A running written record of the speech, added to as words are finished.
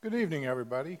Good evening,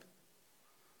 everybody.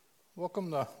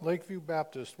 Welcome to Lakeview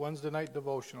Baptist Wednesday night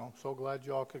devotional. So glad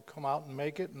you all could come out and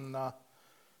make it, and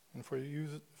for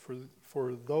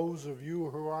those of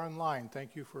you who are online,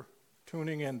 thank you for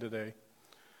tuning in today.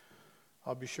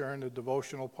 I'll be sharing the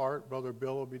devotional part. Brother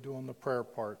Bill will be doing the prayer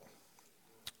part.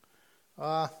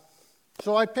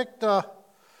 So I picked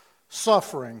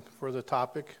suffering for the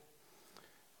topic.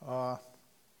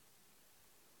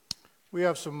 We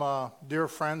have some dear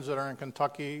friends that are in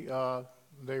Kentucky.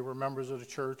 They were members of the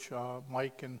church,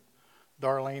 Mike and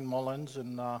Darlene Mullins,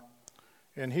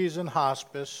 and he's in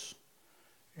hospice.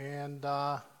 And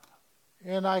I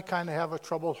kind of have a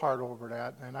troubled heart over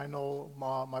that. And I know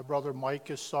my brother Mike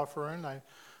is suffering. I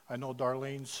know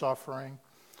Darlene's suffering.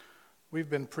 We've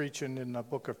been preaching in the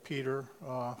book of Peter,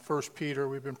 1 Peter.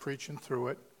 We've been preaching through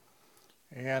it.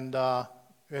 And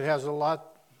it has a lot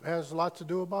to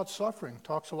do about suffering.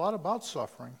 Talks a lot about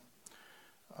suffering.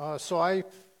 1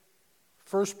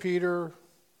 Peter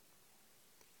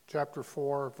chapter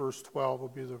 4, verse 12 will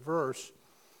be the verse.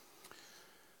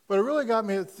 But it really got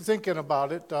me thinking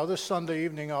about it. This Sunday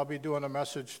evening I'll be doing a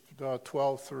message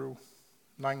 12 through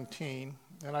 19.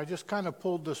 And I just kind of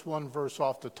pulled this one verse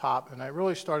off the top, and I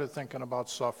really started thinking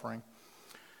about suffering.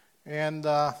 And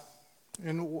why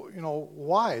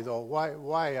though?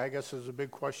 Why? I guess is a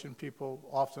big question. People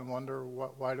often wonder,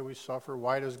 why do we suffer?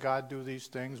 Why does God do these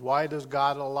things? Why does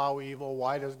God allow evil?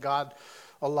 Why does God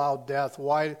allow death?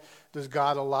 Why does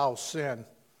God allow sin?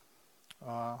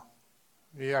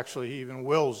 He even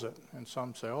wills it. And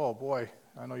some say, oh boy,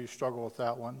 I know you struggle with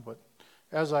that one. But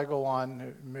as I go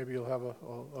on, maybe you'll have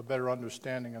a better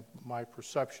understanding of my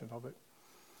perception of it.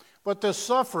 But this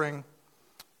suffering,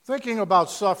 thinking about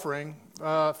suffering,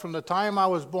 from the time I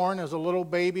was born as a little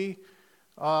baby,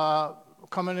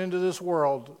 coming into this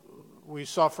world, we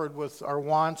suffered with our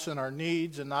wants and our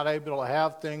needs and not able to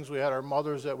have things. We had our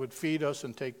mothers that would feed us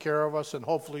and take care of us, and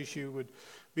hopefully she would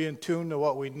be in tune to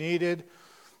what we needed.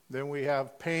 Then we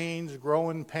have pains,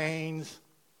 growing pains,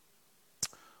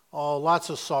 lots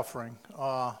of suffering.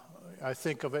 I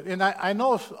think of it. And I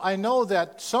know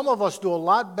that some of us do a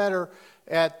lot better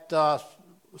at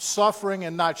suffering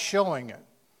and not showing it.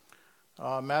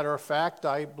 Matter of fact,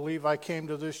 I believe I came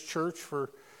to this church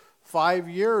for 5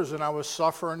 years and I was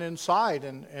suffering inside,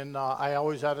 and I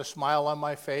always had a smile on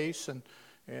my face and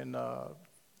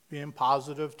being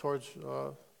positive towards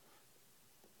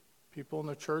people in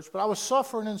the church, but I was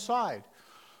suffering inside.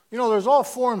 You know, there's all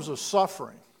forms of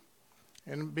suffering,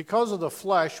 and because of the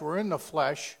flesh, we're in the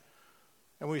flesh,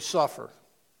 and we suffer.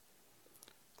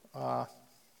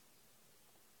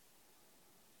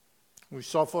 We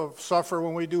suffer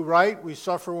when we do right. We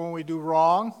suffer when we do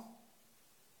wrong.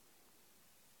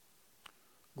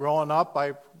 Growing up,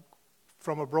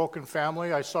 from a broken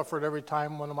family, I suffered every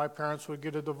time one of my parents would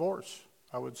get a divorce.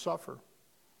 I would suffer.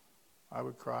 I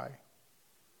would cry.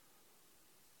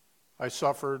 I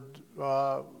suffered,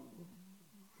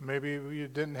 maybe you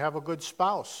didn't have a good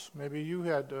spouse. Maybe you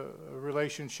had a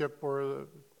relationship or a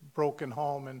broken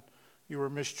home and you were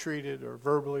mistreated or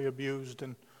verbally abused,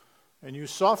 and you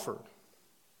suffered.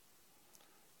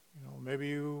 You know, maybe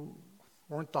you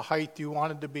weren't the height you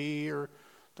wanted to be or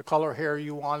the color hair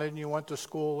you wanted, and you went to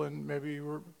school and maybe you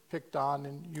were picked on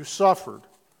and you suffered.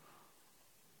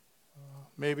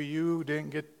 Maybe you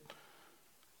didn't get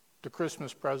the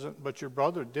Christmas present, but your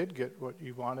brother did get what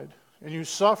you wanted, and you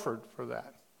suffered for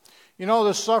that. You know,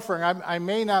 the suffering, you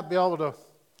may not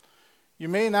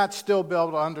still be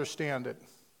able to understand it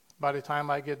by the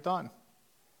time I get done.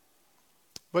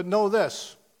 But know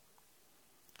this,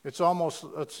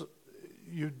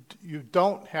 you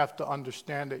don't have to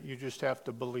understand it, you just have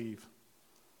to believe.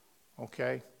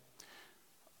 Okay?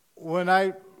 When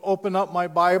I open up my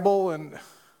Bible, and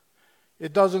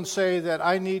it doesn't say that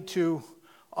I need to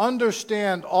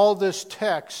understand all this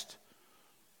text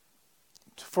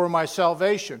for my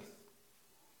salvation.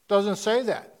 It doesn't say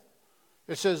that.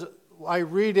 It says I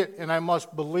read it and I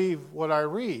must believe what I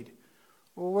read.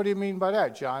 Well, what do you mean by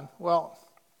that, John? Well,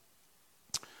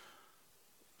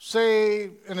 say,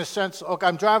 in a sense, okay,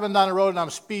 I'm driving down the road and I'm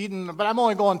speeding, but I'm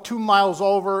only going 2 miles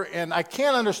over, and I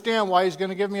can't understand why he's going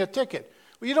to give me a ticket.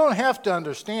 Well, you don't have to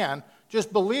understand.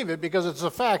 Just believe it, because it's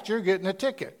a fact you're getting a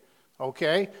ticket.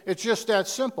 Okay? It's just that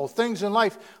simple. Things in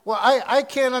life, well, I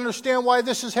can't understand why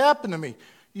this has happened to me.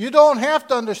 You don't have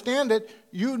to understand it.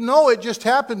 You know it just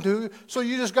happened to you, so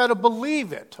you just got to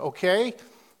believe it. Okay?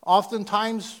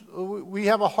 Oftentimes, we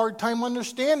have a hard time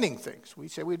understanding things. We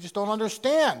say we just don't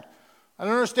understand. I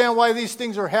don't understand why these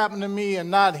things are happening to me and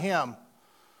not him.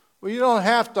 Well, you don't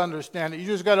have to understand it. You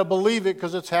just got to believe it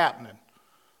because it's happening.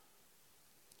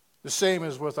 The same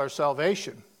is with our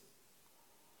salvation.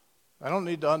 I don't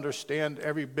need to understand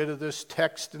every bit of this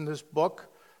text in this book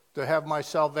to have my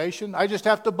salvation. I just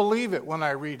have to believe it when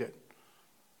I read it.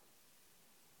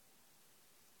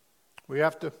 We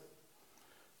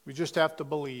just have to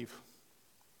believe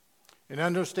and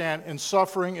understand, and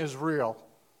suffering is real.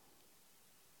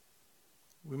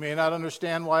 We may not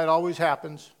understand why it always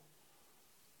happens,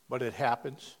 but it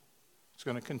happens. It's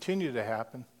going to continue to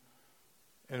happen,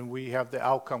 and we have the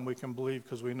outcome we can believe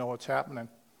because we know what's happening.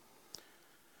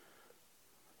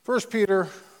 1 Peter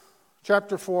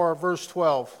chapter 4, verse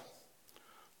 12.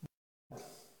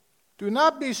 Do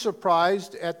not be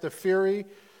surprised at the fiery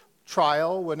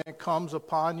trial when it comes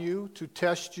upon you to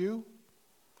test you,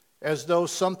 as though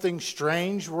something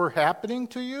strange were happening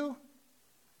to you.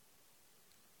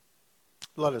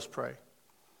 Let us pray.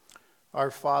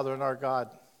 Our Father and our God,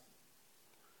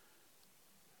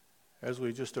 as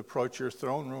we just approach your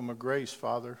throne room of grace,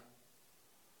 Father,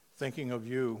 thinking of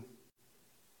you,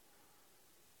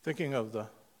 thinking of the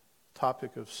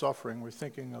topic of suffering, we're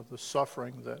thinking of the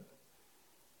suffering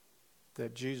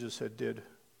that Jesus had did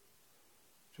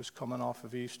just coming off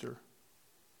of Easter.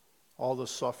 All the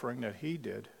suffering that he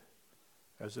did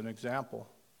as an example.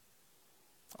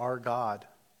 Our God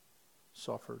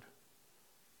suffered.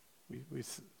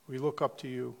 We look up to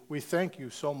you. We thank you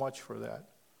so much for that.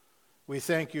 We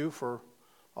thank you for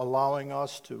allowing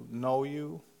us to know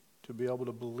you, to be able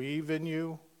to believe in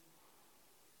you,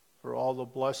 for all the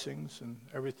blessings and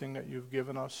everything that you've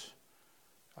given us.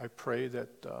 I pray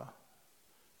that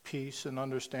peace and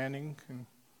understanding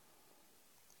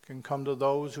can come to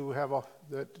those who have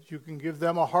that you can give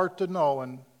them a heart to know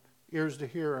and ears to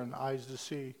hear and eyes to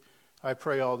see. I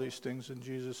pray all these things in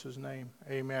Jesus' name.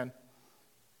 Amen.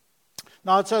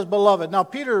 Now it says, beloved. Now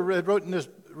Peter had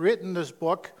written this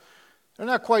book. They're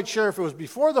not quite sure if it was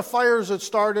before the fires had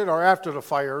started or after the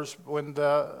fires, when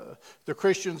the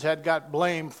Christians had got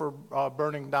blamed for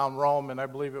burning down Rome, and I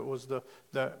believe it was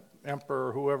the emperor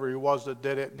or whoever he was that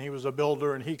did it, and he was a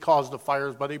builder and he caused the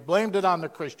fires, but he blamed it on the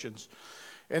Christians.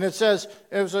 And it says,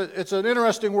 it's an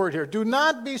interesting word here. Do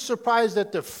not be surprised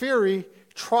at the fiery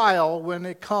trial when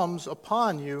it comes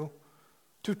upon you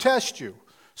to test you.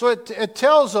 So it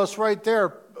tells us right there,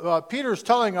 Peter's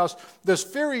telling us this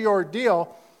fiery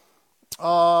ordeal,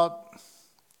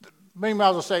 maybe might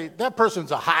as well say, that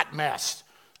person's a hot mess.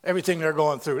 Everything they're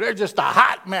going through. They're just a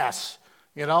hot mess,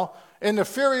 you know. And the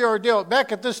fiery ordeal,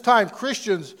 back at this time,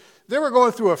 Christians, they were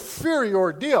going through a fiery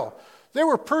ordeal. They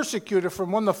were persecuted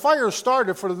from when the fire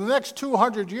started. For the next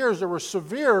 200 years, there were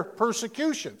severe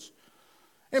persecutions.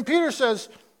 And Peter says,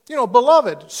 you know,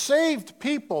 beloved, saved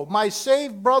people, my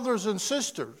saved brothers and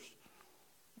sisters.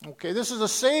 Okay, this is a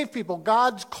saved people.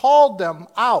 God's called them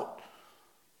out.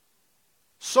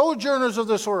 Sojourners of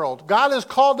this world. God has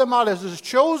called them out as his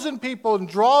chosen people and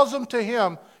draws them to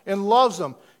him and loves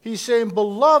them. He's saying,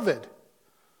 beloved,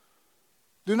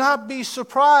 do not be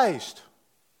surprised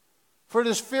for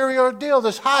this fiery ordeal,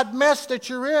 this hot mess that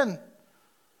you're in.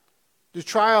 The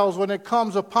trials, when it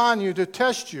comes upon you to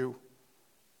test you.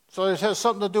 So it has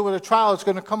something to do with a trial. It's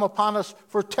going to come upon us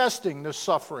for testing this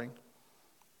suffering.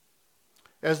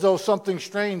 As though something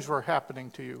strange were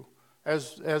happening to you.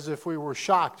 As if we were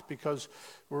shocked because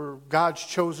we're God's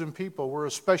chosen people. We're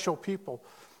a special people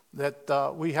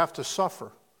that we have to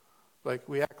suffer. Like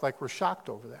we act like we're shocked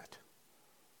over that.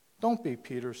 Don't be,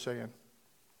 Peter's saying.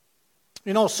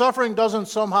 You know, suffering doesn't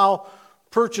somehow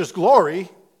purchase glory.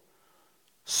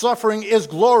 Suffering is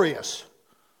glorious.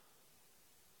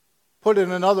 Put it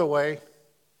another way,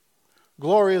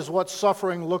 glory is what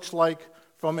suffering looks like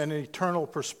from an eternal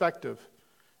perspective.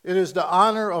 It is the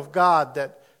honor of God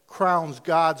that crowns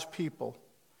God's people.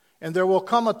 And there will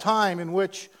come a time in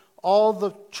which all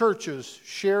the churches'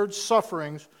 shared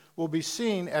sufferings will be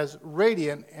seen as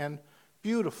radiant and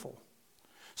beautiful.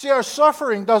 See, our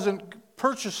suffering doesn't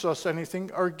purchase us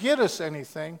anything or get us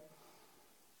anything.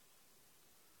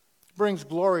 It brings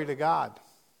glory to God.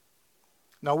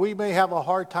 Now, we may have a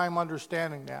hard time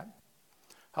understanding that,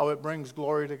 how it brings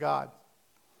glory to God.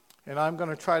 And I'm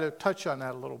going to try to touch on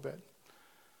that a little bit.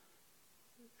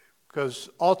 Because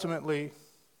ultimately,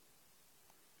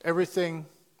 everything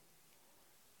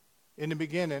in the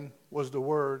beginning was the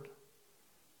Word,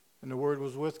 and the Word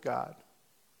was with God.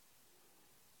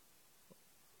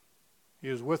 He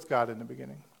was with God in the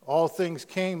beginning. All things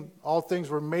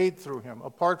were made through him.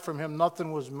 Apart from him,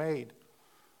 nothing was made.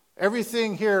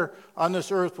 Everything here on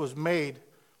this earth was made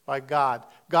by God.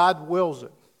 God wills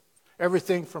it.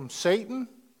 Everything from Satan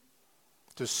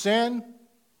to sin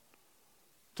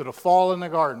to the fall in the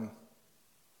garden.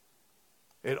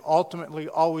 It ultimately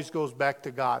always goes back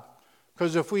to God.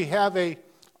 Because if we have a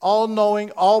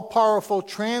all-knowing, all-powerful,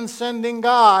 transcending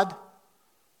God,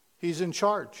 He's in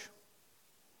charge.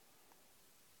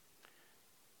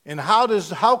 And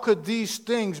how could these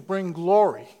things bring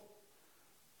glory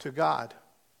to God?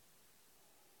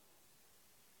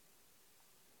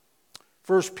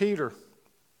 1 Peter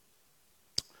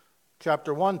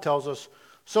chapter 1 tells us,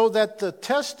 so that the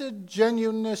tested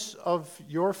genuineness of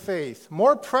your faith,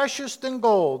 more precious than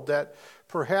gold, that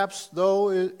perhaps though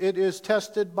it is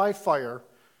tested by fire,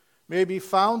 may be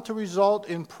found to result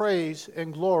in praise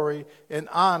and glory and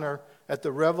honor at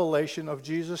the revelation of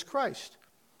Jesus Christ.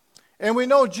 And we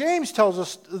know James tells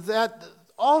us that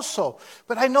also.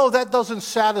 But I know that doesn't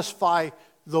satisfy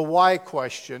the why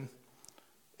question.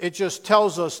 It just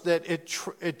tells us that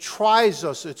it tries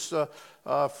us. It's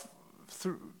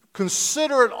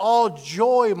consider it all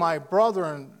joy, my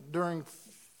brethren, during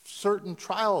certain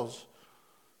trials.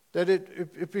 That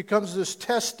it becomes this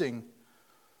testing.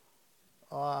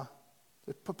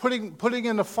 Putting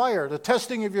in the fire, the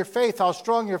testing of your faith, how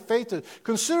strong your faith is.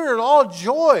 Consider it all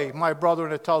joy, my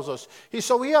brethren, it tells us.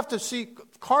 So we have to see,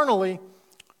 carnally,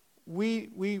 we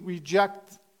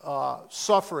reject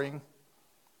suffering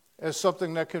as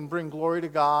something that can bring glory to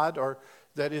God, or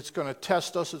that it's going to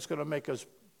test us, it's going to make us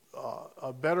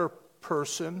a better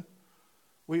person.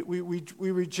 We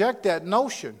reject that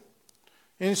notion.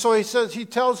 And so he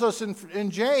tells us in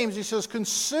James, he says,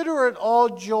 consider it all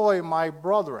joy, my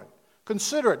brethren.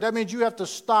 Consider it. That means you have to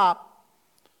stop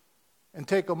and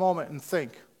take a moment and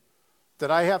think that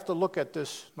I have to look at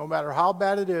this, no matter how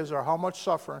bad it is or how much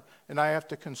suffering, and I have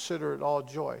to consider it all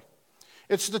joy.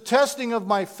 It's the testing of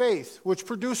my faith, which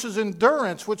produces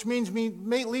endurance, which means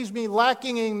leaves me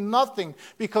lacking in nothing,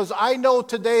 because I know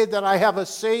today that I have a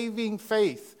saving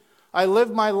faith. I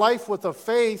lived my life with a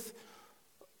faith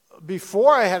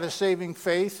before I had a saving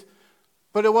faith,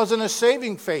 but it wasn't a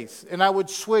saving faith, and I would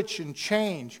switch and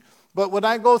change. But when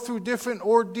I go through different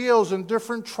ordeals and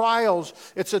different trials,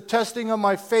 it's a testing of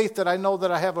my faith that I know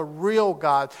that I have a real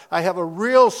God. I have a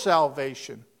real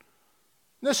salvation.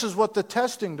 This is what the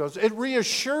testing does. It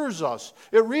reassures us.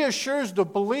 It reassures the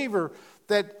believer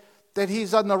that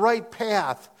he's on the right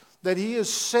path, that he is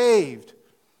saved.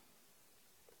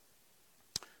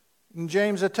 In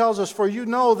James it tells us, for you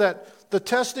know that the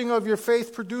testing of your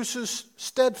faith produces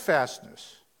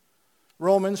steadfastness.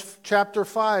 Romans chapter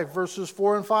 5, verses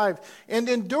 4 and 5. And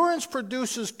endurance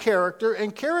produces character,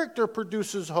 and character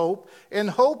produces hope, and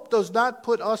hope does not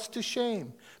put us to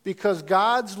shame, because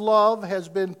God's love has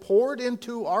been poured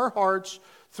into our hearts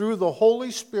through the Holy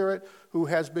Spirit who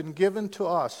has been given to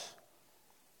us.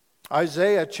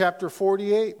 Isaiah chapter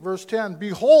 48, verse 10.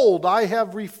 Behold, I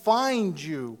have refined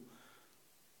you,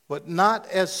 but not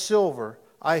as silver.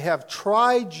 I have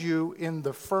tried you in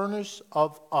the furnace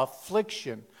of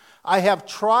affliction. I have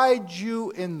tried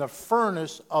you in the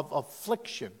furnace of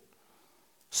affliction.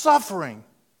 Suffering.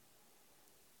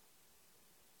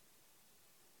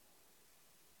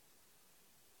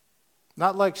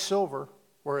 Not like silver,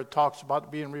 where it talks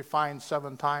about being refined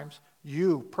 7 times.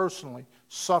 You, personally,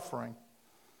 suffering.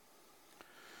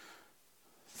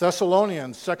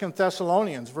 Thessalonians, 2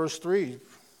 Thessalonians, verse 3.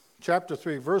 Chapter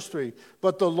 3, verse 3.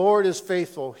 But the Lord is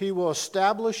faithful. He will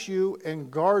establish you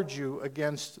and guard you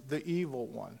against the evil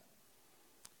one.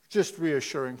 Just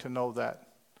reassuring to know that.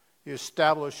 He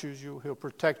establishes you. He'll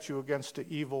protect you against the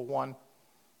evil one.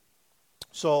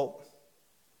 So,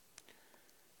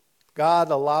 God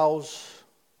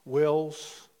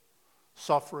wills,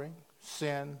 suffering,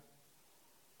 sin,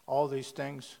 all these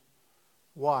things.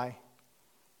 Why?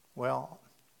 Well,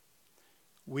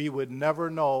 we would never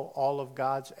know all of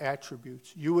God's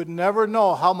attributes. You would never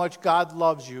know how much God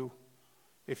loves you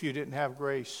if you didn't have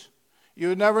grace. You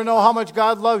would never know how much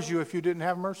God loves you if you didn't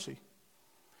have mercy.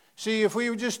 See, if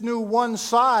we just knew one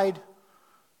side,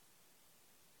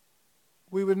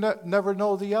 we would never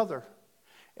know the other.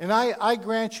 And I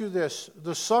grant you this,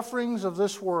 the sufferings of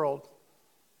this world,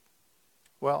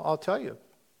 well, I'll tell you.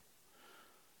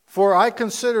 For I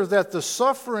consider that the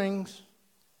sufferings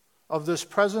of this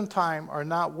present time are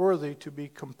not worthy to be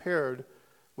compared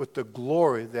with the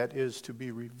glory that is to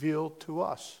be revealed to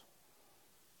us.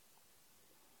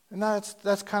 And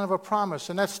that's kind of a promise,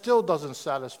 and that still doesn't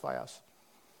satisfy us.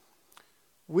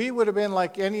 We would have been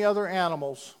like any other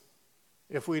animals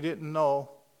if we didn't know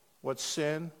what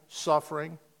sin,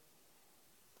 suffering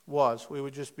was. We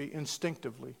would just be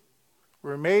instinctively.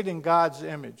 We're made in God's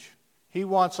image. He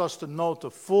wants us to know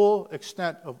the full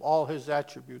extent of all His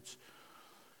attributes.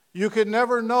 You could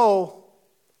never know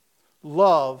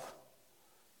love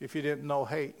if you didn't know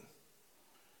hate.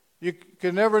 You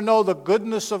can never know the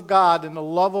goodness of God and the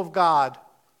love of God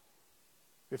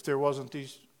if there wasn't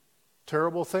these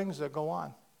terrible things that go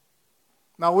on.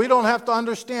 Now, we don't have to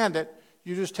understand it.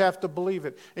 You just have to believe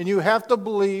it. And you have to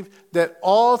believe that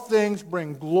all things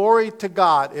bring glory to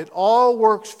God. It all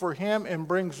works for Him and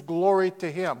brings glory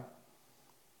to Him.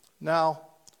 Now,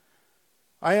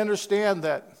 I understand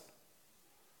that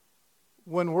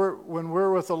when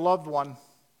we're with a loved one,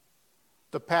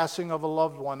 the passing of a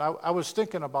loved one, I was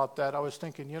thinking about that. I was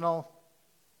thinking,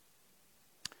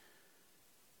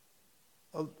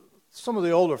 some of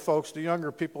the older folks, the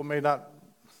younger people may not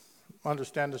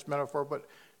understand this metaphor, but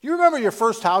do you remember your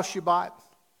first house you bought?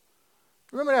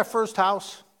 Remember that first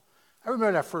house? I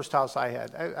remember that first house I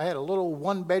had. I had a little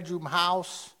one-bedroom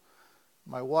house,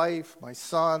 my wife, my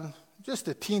son, just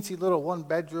a teensy little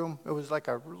one-bedroom. It was like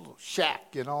a little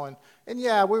shack, and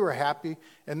yeah, we were happy,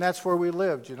 and that's where we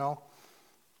lived,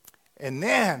 And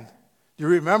then, do you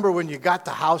remember when you got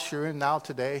the house you're in now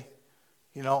today?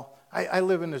 I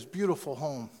live in this beautiful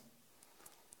home.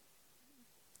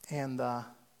 And I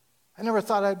never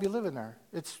thought I'd be living there.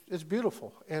 It's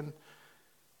beautiful. And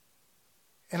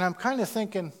I'm kind of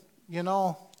thinking,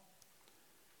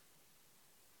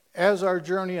 as our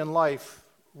journey in life,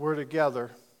 we're together.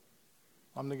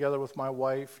 I'm together with my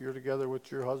wife. You're together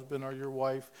with your husband or your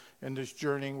wife. In this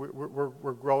journey,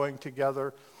 we're growing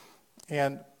together.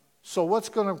 And so what's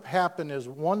going to happen is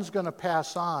one's going to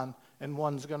pass on and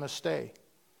one's going to stay.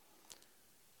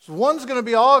 So one's going to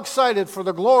be all excited for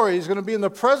the glory. He's going to be in the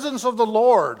presence of the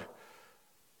Lord.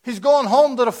 He's going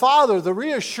home to the Father. The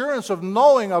reassurance of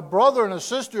knowing a brother and a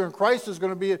sister in Christ is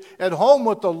going to be at home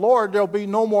with the Lord. There'll be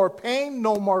no more pain,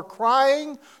 no more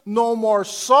crying, no more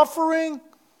suffering.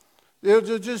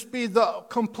 It'll just be the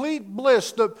complete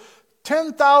bliss, the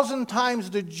 10,000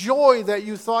 times the joy that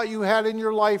you thought you had in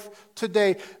your life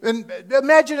today. And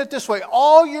imagine it this way.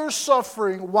 All your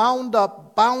suffering bound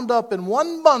up in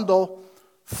one bundle,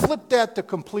 flip that to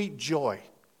complete joy.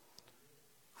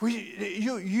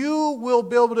 You will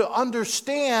be able to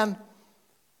understand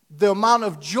the amount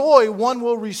of joy one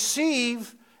will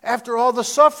receive after all the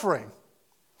suffering.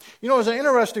 There's an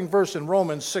interesting verse in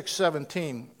Romans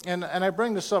 6:17, and I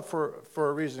bring this up for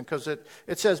a reason, because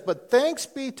it says, "But thanks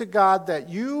be to God that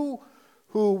you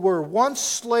who were once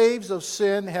slaves of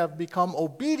sin have become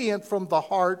obedient from the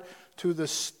heart to the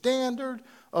standard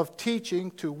of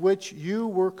teaching to which you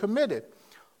were committed."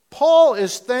 Paul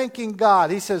is thanking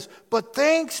God. He says, "But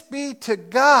thanks be to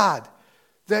God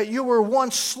that you were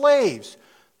once slaves."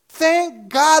 Thank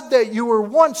God that you were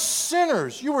once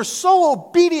sinners. You were so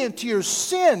obedient to your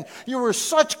sin. You were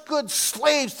such good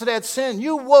slaves to that sin.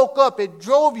 You woke up, it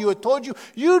drove you, it told you.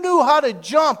 You knew how to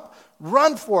jump,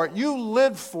 run for it. You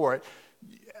lived for it.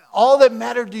 All that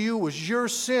mattered to you was your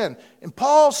sin. And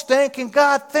Paul's thanking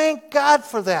God. Thank God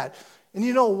for that. And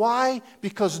you know why?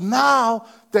 Because now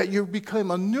that you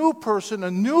become a new person,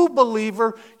 a new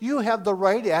believer, you have the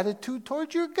right attitude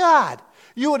towards your God.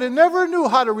 You would have never knew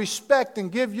how to respect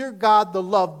and give your God the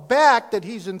love back that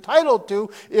He's entitled to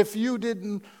if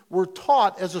you were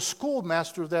taught as a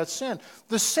schoolmaster of that sin.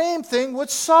 The same thing with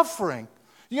suffering.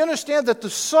 You understand that the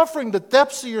suffering, the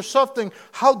depths of your suffering,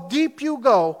 how deep you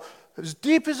go, as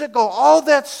deep as it goes, all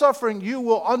that suffering, you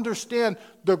will understand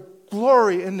the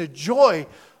glory and the joy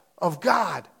of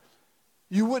God.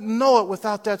 You wouldn't know it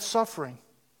without that suffering.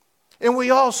 And we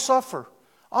all suffer.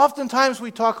 Oftentimes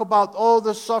we talk about,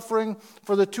 the suffering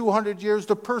for the 200 years,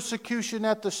 the persecution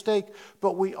at the stake,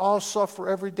 but we all suffer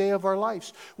every day of our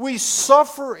lives. We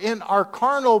suffer in our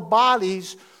carnal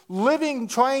bodies,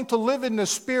 trying to live in the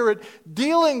Spirit,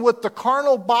 dealing with the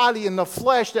carnal body and the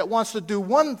flesh that wants to do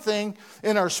one thing,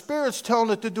 and our spirit's telling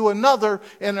it to do another,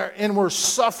 and we're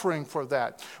suffering for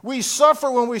that. We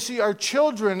suffer when we see our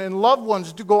children and loved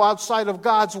ones to go outside of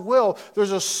God's will.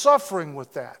 There's a suffering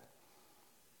with that.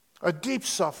 A deep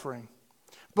suffering.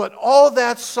 But all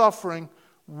that suffering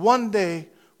one day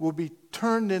will be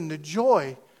turned into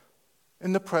joy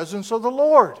in the presence of the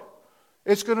Lord.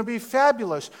 It's going to be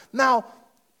fabulous. Now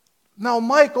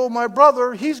Michael, my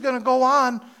brother, he's going to go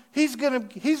on. He's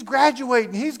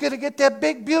graduating. He's going to get that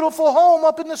big, beautiful home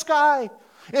up in the sky.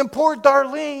 And poor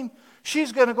Darlene,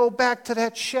 she's going to go back to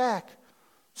that shack.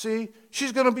 See,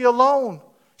 she's going to be alone.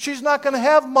 She's not going to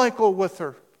have Michael with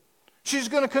her. She's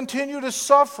going to continue to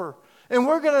suffer. And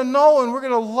we're going to know and we're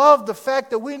going to love the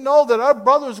fact that we know that our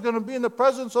brother is going to be in the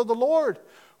presence of the Lord.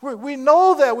 We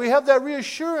know that. We have that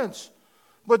reassurance.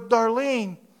 But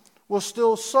Darlene will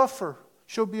still suffer.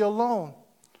 She'll be alone.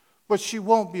 But she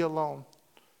won't be alone.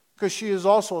 Because she is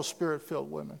also a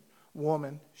spirit-filled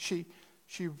woman. She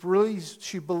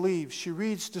believes. She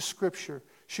reads the Scripture.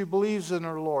 She believes in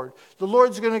her Lord. The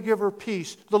Lord's going to give her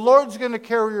peace. The Lord's going to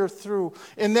carry her through.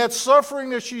 And that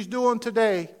suffering that she's doing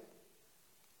today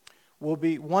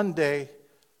one day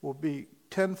will be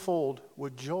tenfold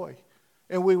with joy.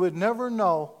 And we would never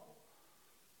know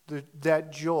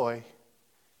that joy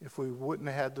if we wouldn't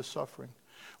have had the suffering.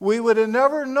 We would have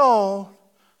never known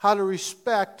how to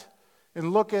respect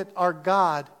and look at our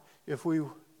God if we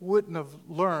wouldn't have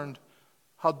learned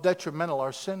how detrimental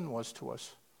our sin was to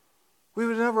us. We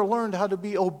would have never learned how to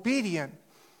be obedient.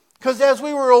 Because as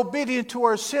we were obedient to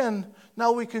our sin,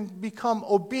 now we can become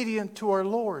obedient to our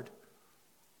Lord.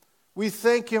 We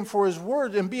thank Him for His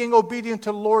Word, and being obedient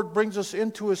to the Lord brings us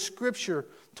into His Scripture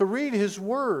to read His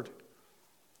Word.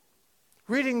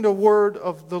 Reading the Word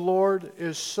of the Lord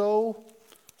is so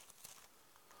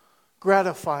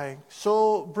gratifying,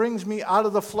 so brings me out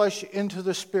of the flesh into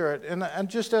the Spirit. And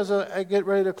just as I get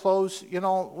ready to close,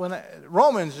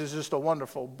 Romans is just a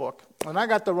wonderful book. And I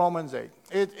got the Romans 8.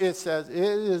 It says, "It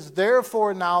is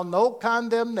therefore now no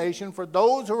condemnation for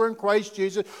those who are in Christ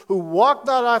Jesus, who walk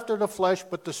not after the flesh,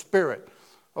 but the Spirit."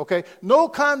 Okay? No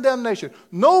condemnation.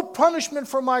 No punishment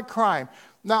for my crime.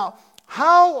 Now,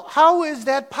 how is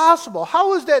that possible?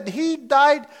 How is that He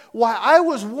died while I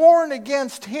was warring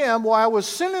against Him, while I was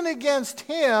sinning against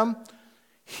Him?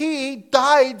 He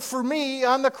died for me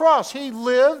on the cross. He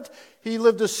lived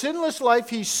a sinless life.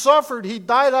 He suffered. He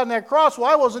died on that cross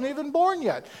while I wasn't even born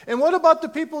yet. And what about the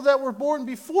people that were born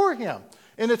before Him?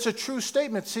 And it's a true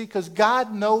statement, see, because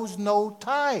God knows no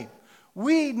time.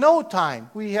 We know time.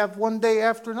 We have one day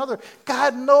after another.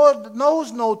 God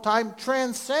knows no time,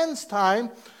 transcends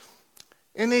time.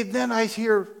 And then I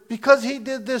hear, because He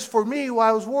did this for me while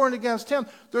I was warring against Him,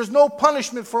 there's no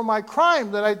punishment for my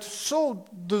crime, that I so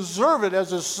deserve it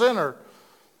as a sinner.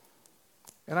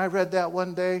 And I read that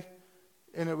one day,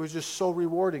 and it was just so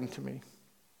rewarding to me.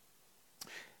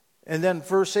 And then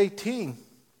verse 18,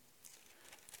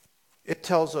 it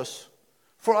tells us,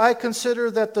 "For I consider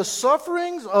that the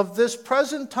sufferings of this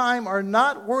present time are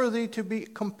not worthy to be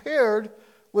compared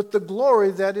with the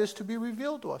glory that is to be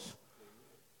revealed to us."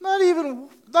 Not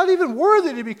even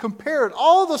worthy to be compared.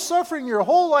 All the suffering your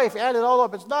whole life added all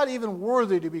up, it's not even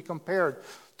worthy to be compared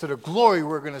to the glory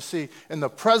we're going to see in the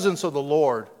presence of the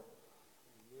Lord.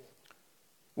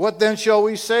 "What then shall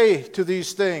we say to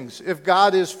these things? If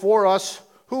God is for us,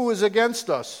 who is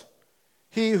against us?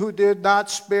 He who did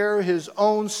not spare His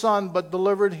own Son, but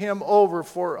delivered Him over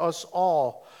for us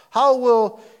all, how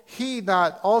will He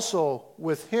not also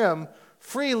with Him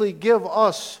freely give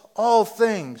us all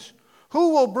things?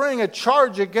 Who will bring a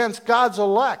charge against God's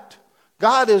elect?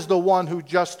 God is the one who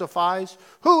justifies.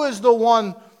 Who is the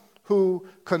one who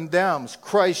condemns?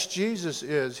 Christ Jesus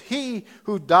is. He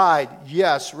who died,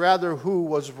 yes, rather who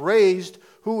was raised,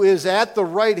 who is at the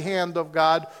right hand of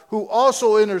God, who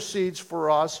also intercedes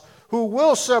for us, who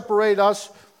will separate us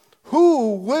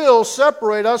from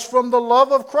the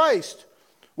love of Christ?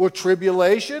 Will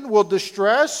tribulation, will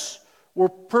distress, will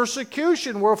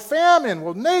persecution, will famine,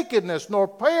 will nakedness, nor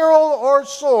peril or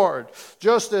sword?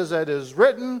 Just as it is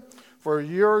written, for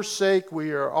your sake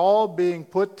we are all being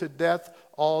put to death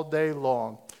all day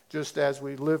long. Just as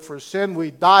we live for sin,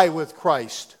 we die with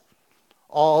Christ.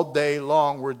 All day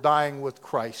long we're dying with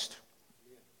Christ.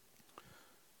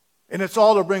 And it's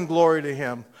all to bring glory to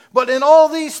Him. But in all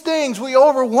these things we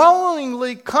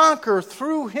overwhelmingly conquer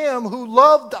through Him who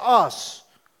loved us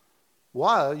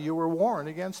while you were warring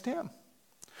against Him.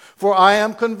 For I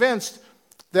am convinced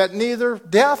that neither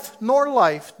death nor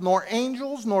life, nor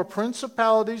angels, nor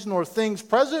principalities, nor things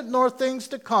present, nor things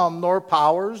to come, nor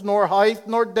powers, nor height,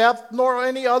 nor depth, nor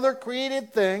any other creating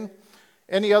thing,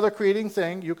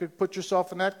 you could put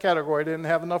yourself in that category. I didn't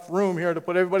have enough room here to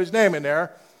put everybody's name in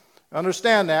there.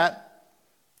 Understand that,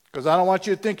 because I don't want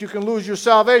you to think you can lose your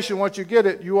salvation once you get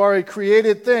it. You are a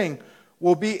created thing.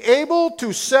 Will be able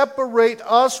to separate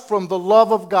us from the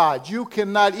love of God. You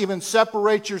cannot even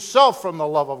separate yourself from the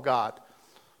love of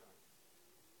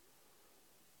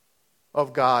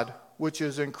God, which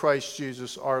is in Christ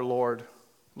Jesus our Lord.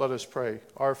 Let us pray.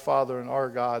 Our Father and our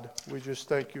God, we just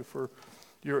thank You for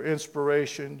Your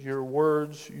inspiration, Your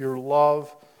words, Your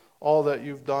love, all that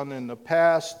You've done in the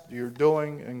past, You're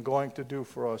doing and going to do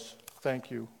for us.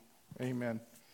 Thank You. Amen.